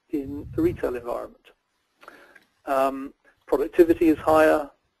metrics in the retail environment. Productivity is higher,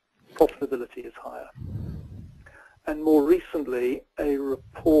 profitability is higher. And more recently, a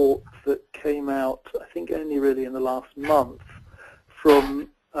report that came out, I think only really in the last month, from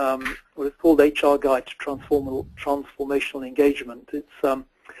what is called HR Guide to Transformational Engagement. It's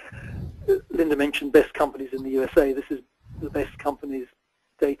Linda mentioned best companies in the USA. This is the best companies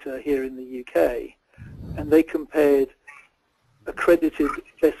data here in the UK, and they compared accredited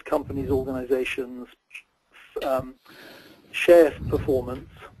best companies organizations' share performance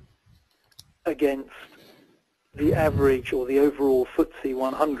against the average or the overall FTSE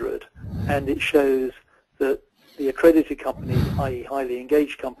 100, and it shows that the accredited companies, i.e. highly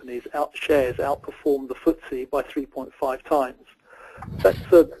engaged companies, shares outperform the FTSE by 3.5 times. That's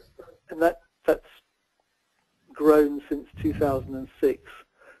grown since 2006.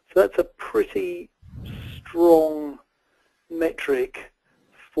 So that's a pretty strong metric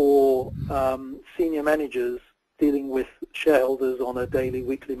for senior managers dealing with shareholders on a daily,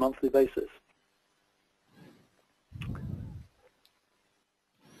 weekly, monthly basis.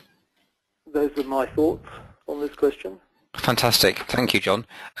 Those are my thoughts on this question. Fantastic. Thank you, John.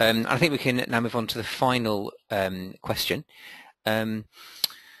 I think we can now move on to the final question,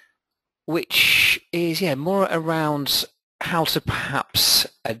 which is more around how to perhaps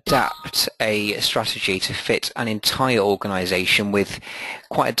adapt a strategy to fit an entire organisation with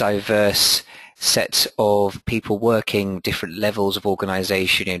quite a diverse set of people working different levels of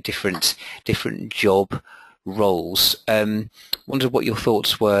organisation, different job roles. Wondered what your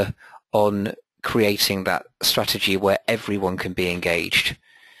thoughts were on creating that strategy where everyone can be engaged.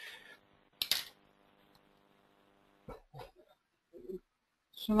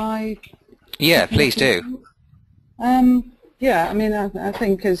 Shall I? Yeah, please do. Yeah, I mean, I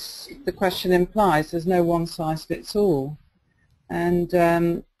think as the question implies, there's no one size fits all, and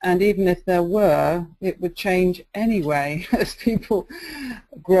even if there were, it would change anyway as people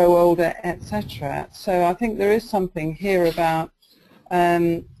grow older, etc. So I think there is something here about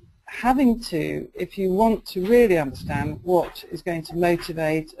having to, if you want to really understand what is going to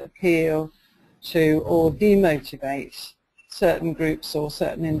motivate, appeal to, or demotivate certain groups or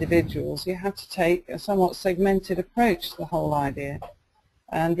certain individuals, you have to take a somewhat segmented approach to the whole idea,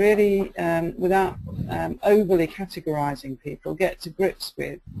 and really, without overly categorizing people, get to grips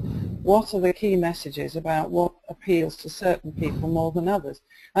with what are the key messages about what appeals to certain people more than others.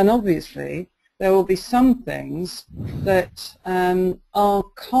 And obviously, there will be some things that are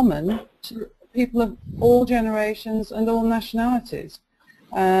common to people of all generations and all nationalities.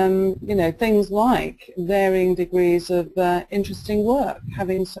 Things like varying degrees of interesting work,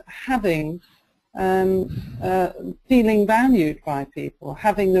 feeling valued by people,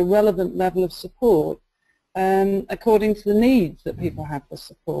 having the relevant level of support according to the needs that people have for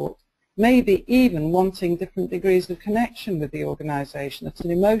support, maybe even wanting different degrees of connection with the organisation at an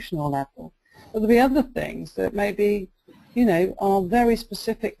emotional level. But there'll be other things that maybe, are very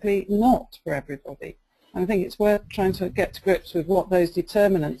specifically not for everybody. I think it's worth trying to get to grips with what those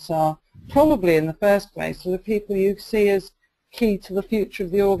determinants are, probably in the first place for the people you see as key to the future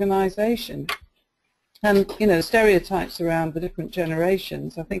of the organisation. And, stereotypes around the different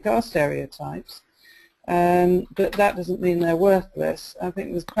generations, I think, are stereotypes, but that doesn't mean they're worthless. I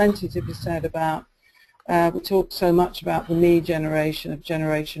think there's plenty to be said about, we talk so much about the me generation of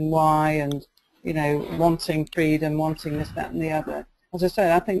Generation Y and, wanting freedom, wanting this, that and the other. As I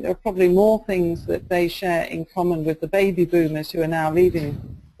said, I think there are probably more things that they share in common with the baby boomers who are now leaving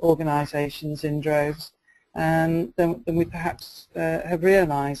organisations in droves than we perhaps have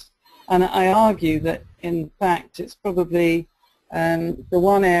realised. And I argue that, in fact, it's probably the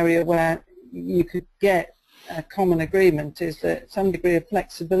one area where you could get a common agreement is that some degree of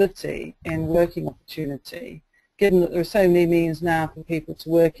flexibility in working opportunity, given that there are so many means now for people to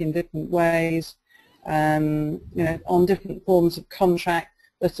work in different ways, on different forms of contract,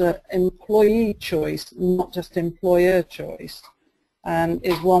 that employee choice, not just employer choice,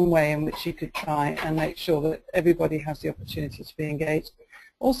 is one way in which you could try and make sure that everybody has the opportunity to be engaged.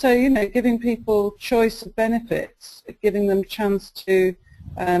 Also, giving people choice of benefits, giving them chance to,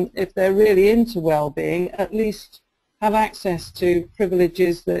 if they're really into well-being, at least have access to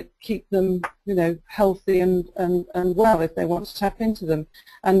privileges that keep them, healthy and well if they want to tap into them,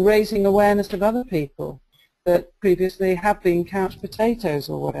 and raising awareness of other people that previously have been couch potatoes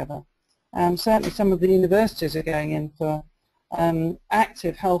or whatever. Certainly some of the universities are going in for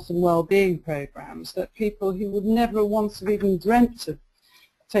active health and well-being programs that people who would never once have even dreamt of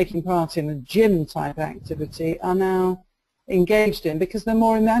taking part in a gym type activity are now engaged in, because they're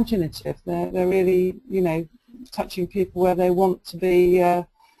more imaginative. They're really, touching people where they want to be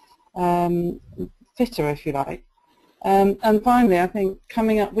fitter, if you like. And finally, I think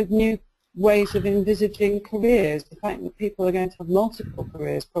coming up with new ways of envisaging careers, the fact that people are going to have multiple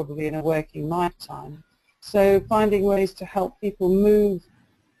careers probably in a working lifetime. So finding ways to help people move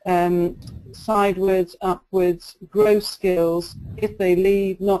sidewards, upwards, grow skills if they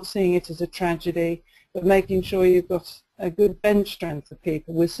leave, not seeing it as a tragedy, but making sure you've got a good bench strength of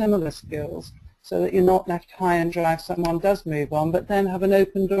people with similar skills so that you're not left high and dry if someone does move on, but then have an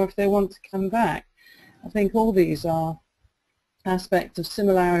open door if they want to come back. I think all these are aspects of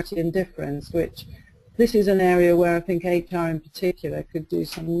similarity and difference, which this is an area where I think HR in particular could do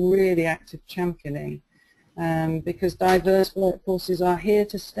some really active championing, because diverse workforces are here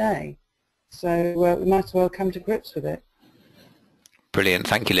to stay. So we might as well come to grips with it. Brilliant.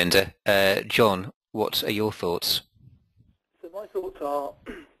 Thank you, Linda. John, what are your thoughts? So my thoughts are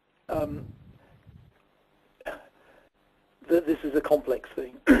that this is a complex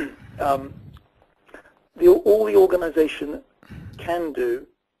thing. All the organisation can do,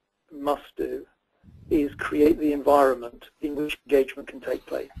 must do, is create the environment in which engagement can take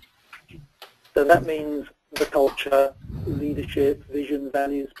place. So that means the culture, leadership, vision,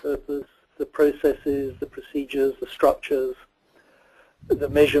 values, purpose, the processes, the procedures, the structures, the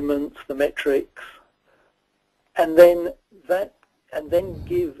measurements, the metrics, and then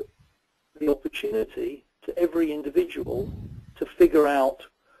give the opportunity to every individual to figure out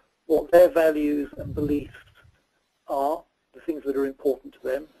what their values and beliefs are, the things that are important to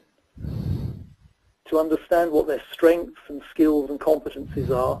them, to understand what their strengths and skills and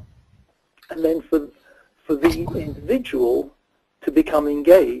competencies are, and then for the individual to become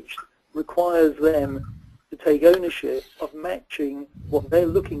engaged requires them to take ownership of matching what they're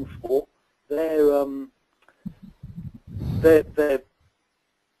looking for, their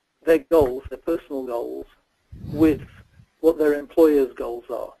goals, their personal goals, with what their employer's goals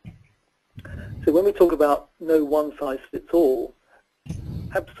are. So when we talk about no one size fits all,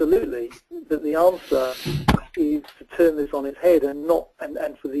 absolutely, that the answer is to turn this on its head and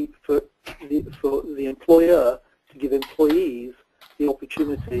for the employer to give employees the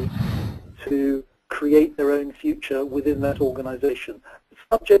opportunity to create their own future within that organisation,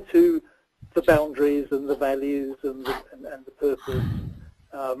 subject to the boundaries and the values and the purpose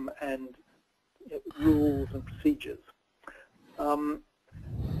and rules and procedures.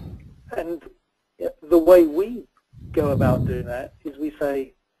 And the way we go about doing that is we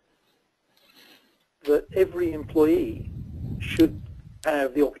say that every employee should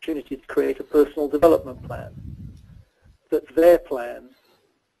have the opportunity to create a personal development plan that's their plan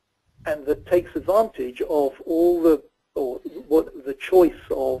and that takes advantage of all the choice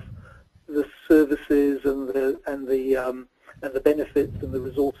of the services and the benefits and the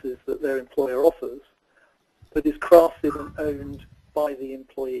resources that their employer offers, but is crafted and owned by the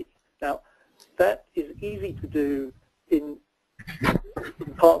employee. Now, that is easy to do in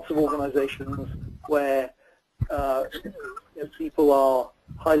parts of organizations where people are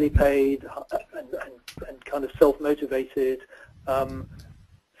highly paid and kind of self-motivated. So,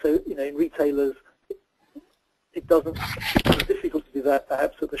 in retailers, it's difficult to do that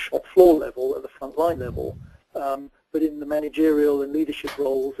perhaps at the shop floor level, at the front line level, but in the managerial and leadership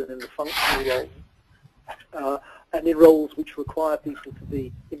roles and in the functional roles, and in roles which require people to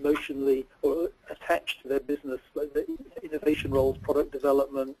be emotionally or attached to their business, like the innovation roles, product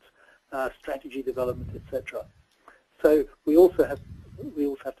development, strategy development, etc. So we also have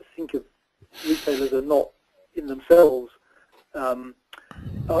to think of retailers are not in themselves.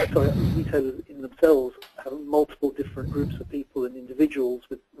 Retailers in themselves have multiple different groups of people and individuals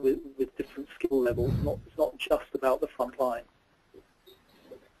with different skill levels. It's not just about the front line.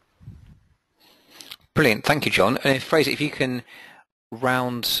 Brilliant, thank you, John. And Frazer, if you can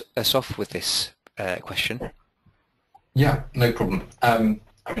round us off with this question. Yeah, no problem.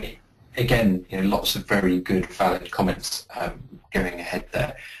 again, lots of very good, valid comments going ahead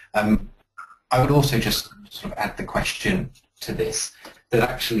there. I would also just sort of add the question to this, that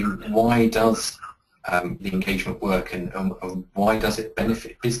actually why does the engagement work, and why does it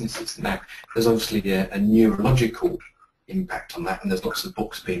benefit businesses? Now, there's obviously a neurological impact on that, and there's lots of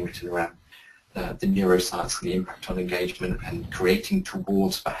books being written around the neuroscience and the impact on engagement and creating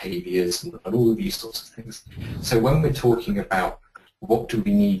towards behaviours and all of these sorts of things. So when we're talking about what do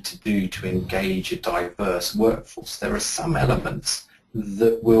we need to do to engage a diverse workforce, there are some elements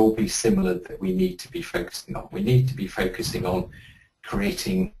that will be similar that we need to be focusing on. We need to be focusing on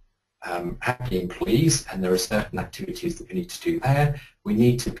creating happy employees, and there are certain activities that we need to do there. We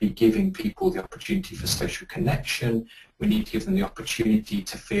need to be giving people the opportunity for social connection. We need to give them the opportunity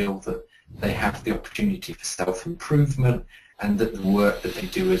to feel that they have the opportunity for self-improvement, and that the work that they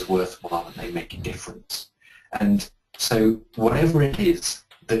do is worthwhile and they make a difference. And so whatever it is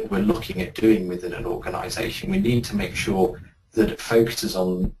that we're looking at doing within an organisation, we need to make sure that it focuses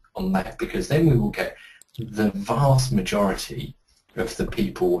on that, because then we will get the vast majority of the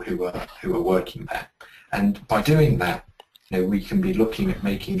people who are working there. And by doing that, we can be looking at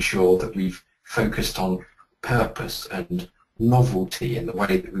making sure that we've focused on purpose and novelty in the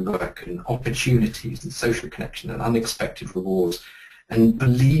way that we work, and opportunities and social connection and unexpected rewards, and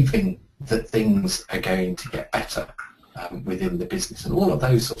believing that things are going to get better within the business, and all of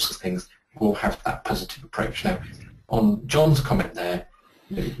those sorts of things will have that positive approach. Now, on John's comment there,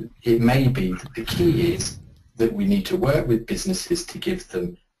 it may be that the key is that we need to work with businesses to give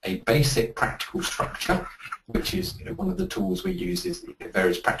them a basic practical structure, which is one of the tools we use is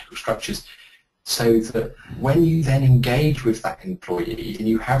various practical structures, so that when you then engage with that employee and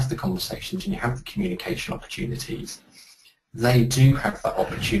you have the conversations and you have the communication opportunities, they do have that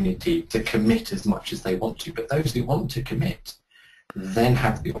opportunity to commit as much as they want to. But those who want to commit then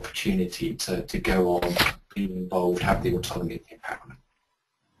have the opportunity to go on, be involved, have the autonomy and the empowerment.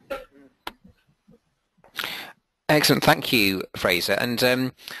 Excellent, thank you, Frazer. And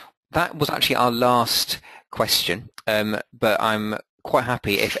that was actually our last question, but I'm quite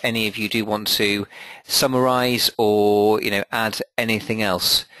happy if any of you do want to summarise or add anything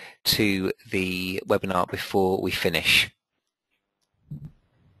else to the webinar before we finish.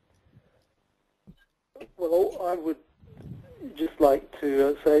 Well, I would just like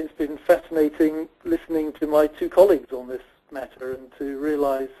to say it's been fascinating listening to my two colleagues on this matter, and to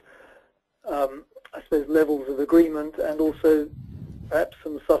realise, I suppose, levels of agreement, and also perhaps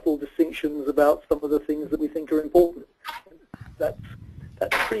some subtle distinctions about some of the things that we think are important. That's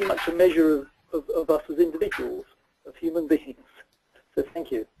pretty much a measure of us as individuals, of human beings. So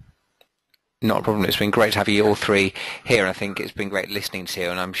thank you. Not a problem. It's been great to have you all three here. I think it's been great listening to you,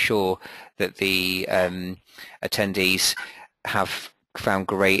 and I'm sure that the attendees have found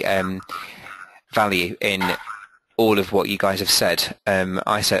great value in all of what you guys have said.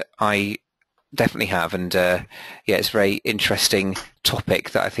 I definitely have, and yeah, it's a very interesting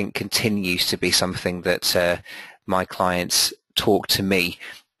topic that I think continues to be something that my clients talk to me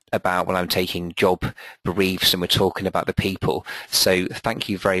about when I'm taking job briefs and we're talking about the people. So thank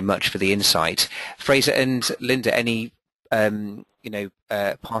you very much for the insight. Frazer and Linda, any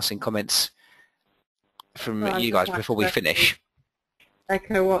passing comments from you guys before we finish?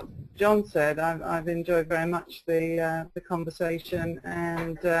 Echo what John said. I've enjoyed very much the conversation,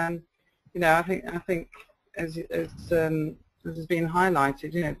 and I think as has been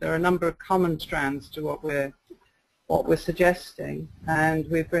highlighted, there are a number of common strands to what we're suggesting, and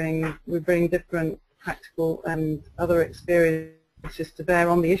we bring different practical and other experiences to bear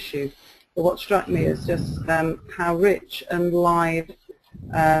on the issue. But what struck me is just how rich and live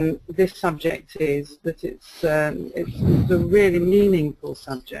this subject is, that it's a really meaningful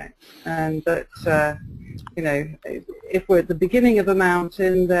subject, and that if we're at the beginning of a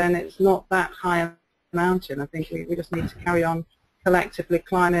mountain, then it's not that high a mountain. I think we just need to carry on collectively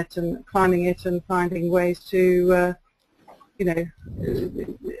climbing it and finding ways to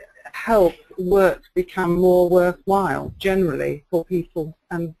help work become more worthwhile generally for people,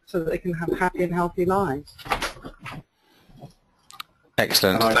 and so that they can have happy and healthy lives.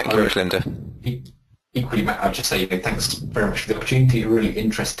 Excellent. Thank you very much, Linda. Equally, Matt, I'll just say thanks very much for the opportunity. A really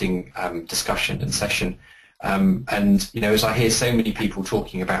interesting discussion and session. And as I hear so many people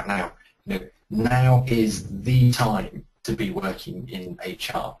talking about now is the time to be working in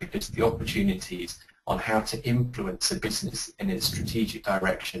HR, because the opportunities on how to influence a business in its strategic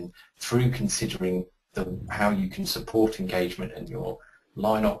direction through considering how you can support engagement and your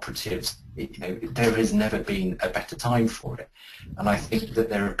line operatives, there has never been a better time for it. And I think that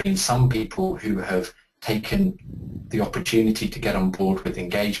there have been some people who have taken the opportunity to get on board with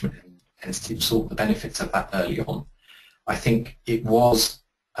engagement to sort the benefits of that early on, I think it was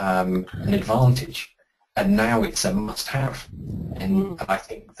an advantage, and now it's a must-have. And I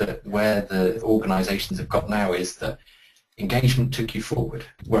think that where the organisations have got now is that engagement took you forward,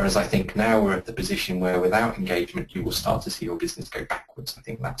 whereas I think now we're at the position where without engagement you will start to see your business go backwards. I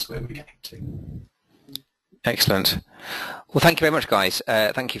think that's where we're getting to. Excellent. Well, thank you very much, guys.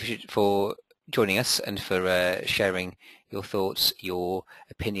 Thank you for joining us and for sharing your thoughts, your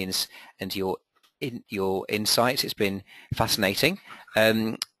opinions, and your insights. It's been fascinating.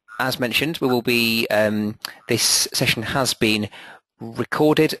 As mentioned, we will be this session has been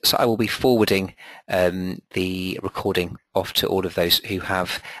recorded, so I will be forwarding the recording off to all of those who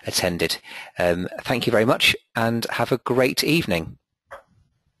have attended. Thank you very much, and have a great evening.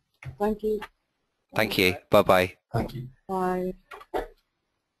 Thank you. Thank you. Bye-bye. Thank you. Bye.